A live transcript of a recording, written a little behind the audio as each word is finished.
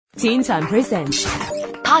Teen Time Presents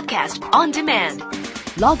Podcast on Demand.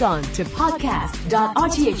 Log on to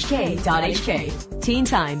podcast.rthk.hk. Teen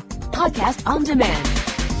Time Podcast on Demand.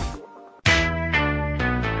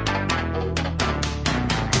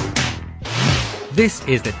 This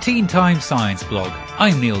is the Teen Time Science Blog.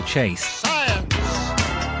 I'm Neil Chase.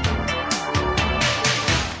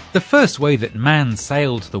 The first way that man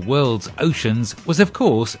sailed the world's oceans was, of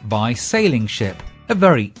course, by sailing ship. A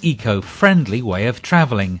very eco-friendly way of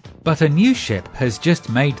travelling, but a new ship has just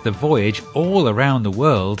made the voyage all around the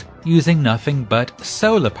world using nothing but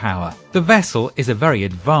solar power. The vessel is a very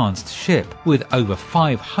advanced ship with over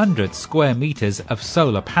 500 square meters of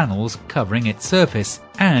solar panels covering its surface,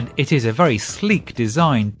 and it is a very sleek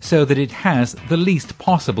design so that it has the least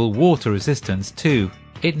possible water resistance too.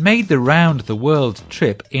 It made the round-the-world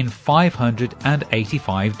trip in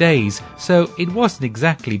 585 days, so it wasn't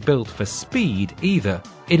exactly built for speed either.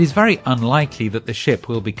 It is very unlikely that the ship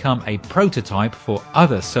will become a prototype for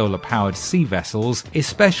other solar-powered sea vessels,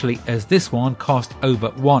 especially as this one cost over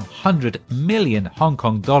 100 million Hong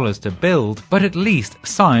Kong dollars to build, but at least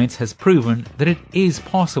science has proven that it is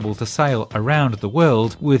possible to sail around the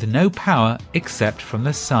world with no power except from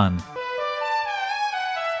the sun.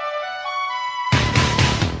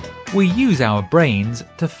 We use our brains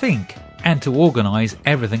to think and to organise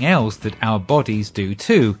everything else that our bodies do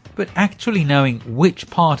too, but actually knowing which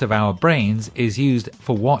part of our brains is used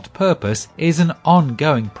for what purpose is an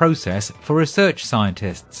ongoing process for research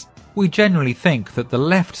scientists. We generally think that the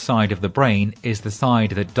left side of the brain is the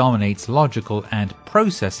side that dominates logical and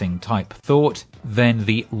processing type thought, then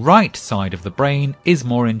the right side of the brain is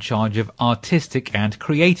more in charge of artistic and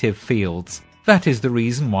creative fields. That is the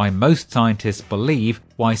reason why most scientists believe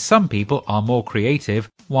why some people are more creative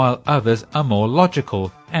while others are more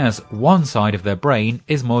logical, as one side of their brain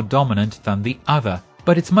is more dominant than the other.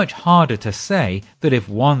 But it's much harder to say that if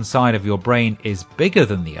one side of your brain is bigger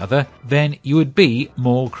than the other, then you would be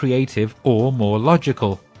more creative or more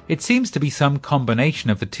logical. It seems to be some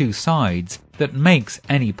combination of the two sides that makes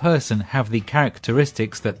any person have the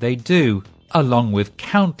characteristics that they do, along with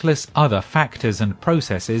countless other factors and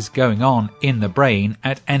processes going on in the brain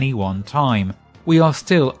at any one time. We are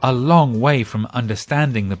still a long way from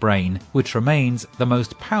understanding the brain, which remains the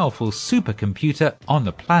most powerful supercomputer on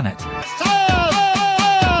the planet.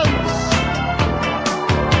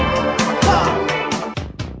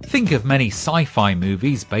 Think of many sci-fi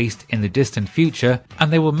movies based in the distant future,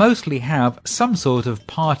 and they will mostly have some sort of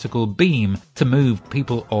particle beam to move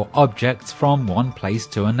people or objects from one place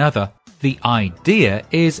to another. The idea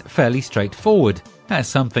is fairly straightforward. As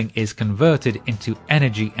something is converted into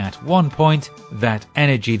energy at one point, that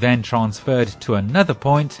energy then transferred to another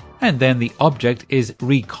point, and then the object is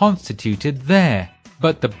reconstituted there.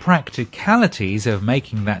 But the practicalities of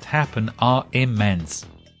making that happen are immense.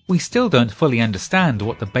 We still don't fully understand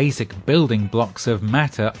what the basic building blocks of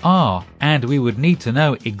matter are, and we would need to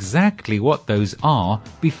know exactly what those are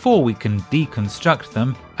before we can deconstruct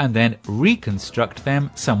them and then reconstruct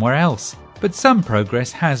them somewhere else. But some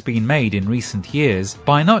progress has been made in recent years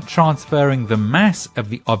by not transferring the mass of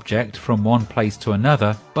the object from one place to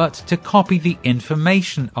another, but to copy the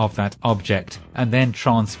information of that object and then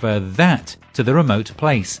transfer that to the remote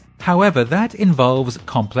place. However, that involves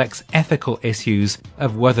complex ethical issues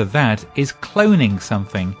of whether that is cloning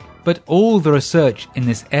something. But all the research in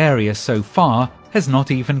this area so far has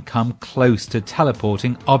not even come close to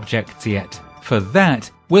teleporting objects yet. For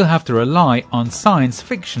that, we'll have to rely on science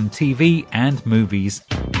fiction TV and movies.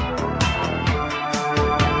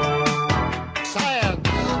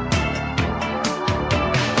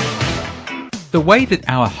 The way that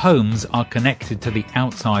our homes are connected to the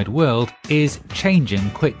outside world is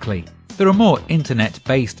changing quickly. There are more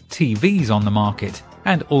internet-based TVs on the market,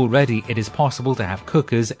 and already it is possible to have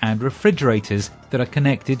cookers and refrigerators that are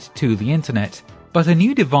connected to the internet. But a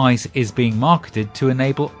new device is being marketed to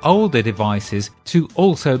enable older devices to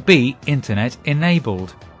also be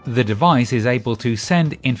internet-enabled. The device is able to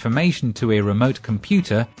send information to a remote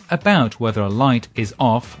computer about whether a light is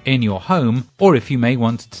off in your home or if you may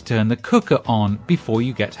want to turn the cooker on before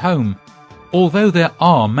you get home. Although there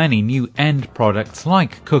are many new end products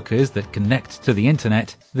like cookers that connect to the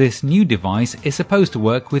internet, this new device is supposed to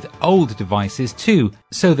work with old devices too,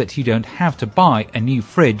 so that you don't have to buy a new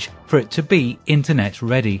fridge for it to be internet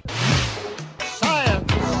ready.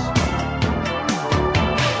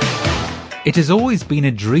 It has always been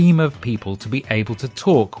a dream of people to be able to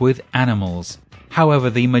talk with animals. However,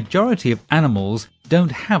 the majority of animals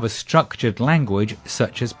don't have a structured language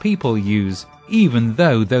such as people use, even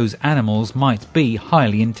though those animals might be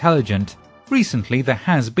highly intelligent. Recently, there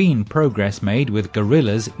has been progress made with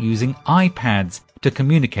gorillas using iPads, to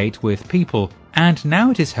communicate with people, and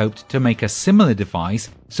now it is hoped to make a similar device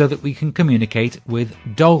so that we can communicate with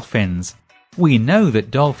dolphins. We know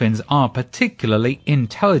that dolphins are particularly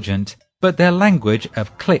intelligent, but their language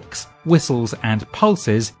of clicks, whistles and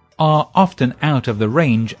pulses are often out of the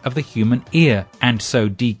range of the human ear, and so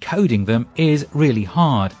decoding them is really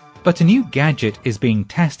hard. But a new gadget is being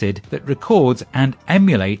tested that records and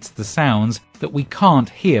emulates the sounds that we can't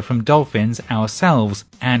hear from dolphins ourselves,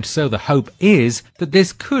 and so the hope is that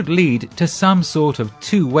this could lead to some sort of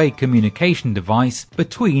two-way communication device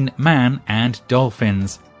between man and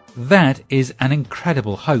dolphins. That is an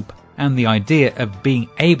incredible hope, and the idea of being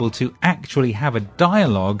able to actually have a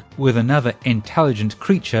dialogue with another intelligent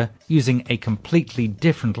creature using a completely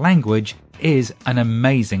different language is an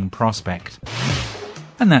amazing prospect.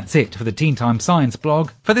 And that's it for the Teen Time Science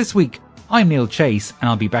blog for this week. I'm Neil Chase, and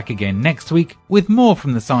I'll be back again next week with more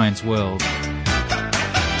from the science world.